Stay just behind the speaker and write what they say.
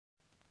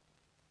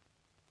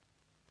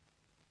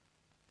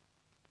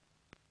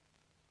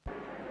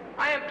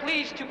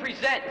pleased to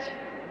present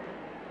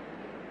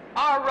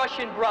our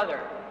Russian brother,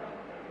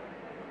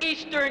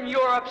 Eastern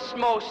Europe's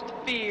most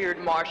feared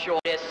martial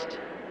artist,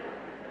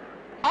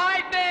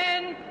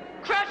 Ivan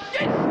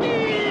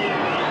Krasinski!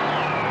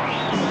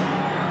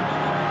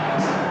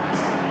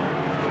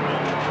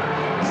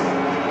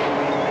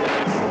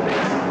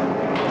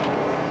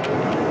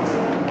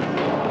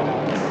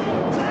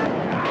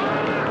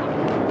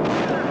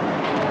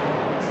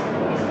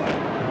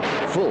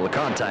 Full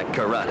contact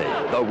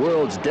karate, the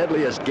world's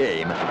deadliest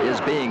game, is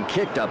being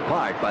kicked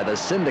apart by the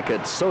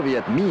syndicate's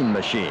Soviet mean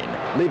machine,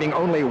 leaving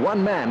only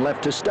one man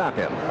left to stop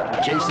him,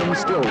 Jason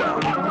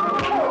Stillwell.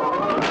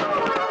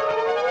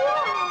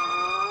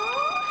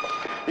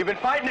 You've been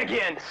fighting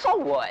again. So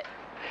what?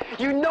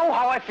 You know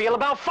how I feel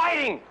about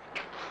fighting.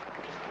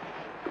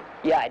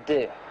 Yeah, I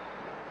do.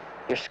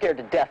 You're scared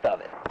to death of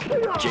it.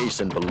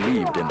 Jason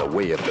believed in the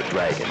way of the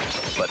dragon,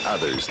 but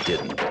others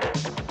didn't.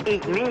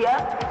 Eat me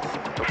up?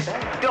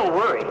 Don't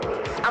worry,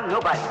 I'm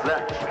nobody's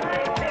lunch.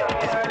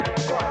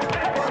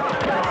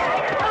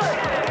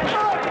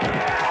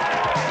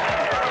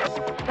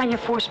 Now you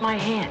force my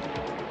hand.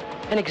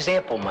 An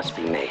example must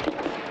be made.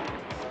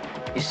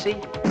 You see?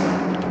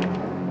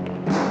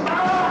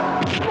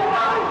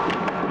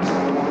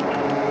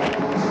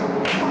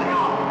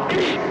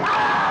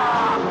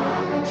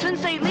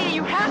 Sensei Lee,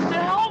 you have to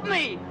help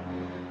me!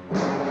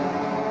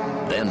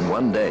 Then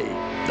one day,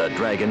 the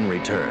dragon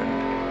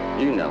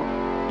returned. You know,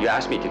 you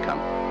asked me to come.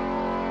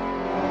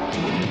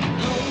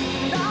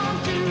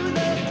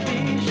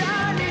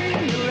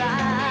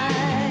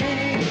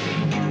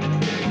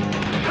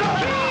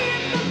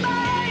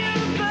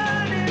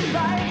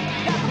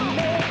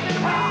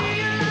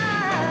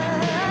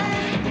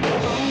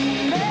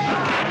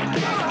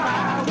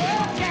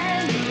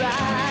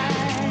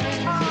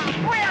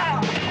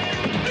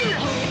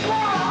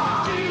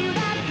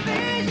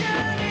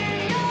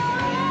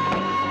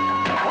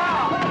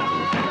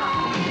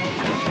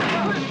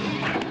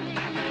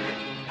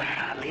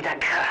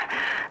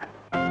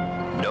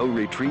 No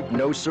Retreat,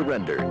 No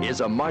Surrender is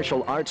a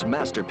martial arts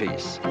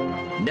masterpiece.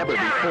 Never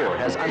before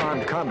has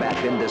unarmed combat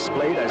been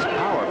displayed as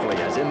powerfully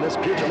as in this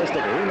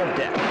pugilistic ring of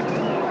death.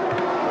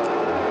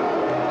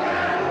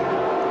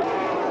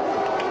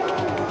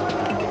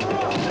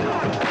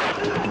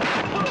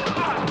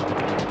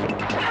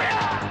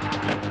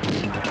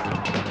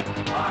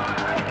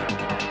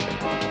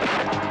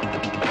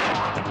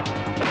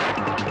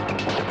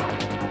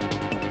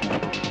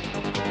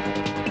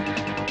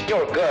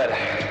 You're good.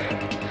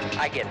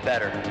 I get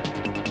better.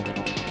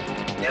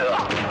 No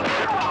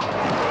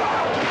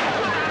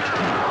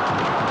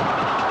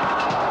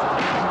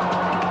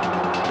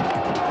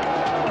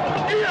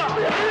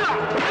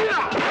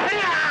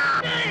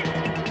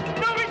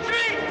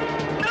retreat!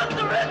 No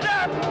surrender!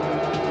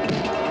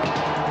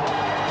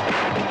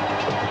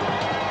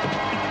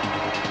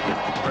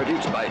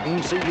 Produced by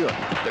Si-Yun,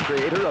 the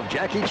creator of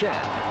Jackie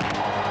Chan,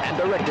 and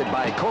directed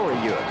by Corey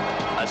Yun,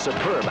 a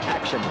superb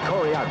action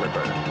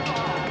choreographer.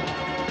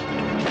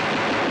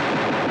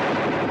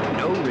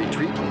 No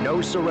Retreat,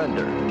 No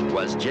Surrender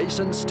was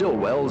Jason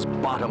Stillwell's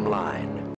bottom line.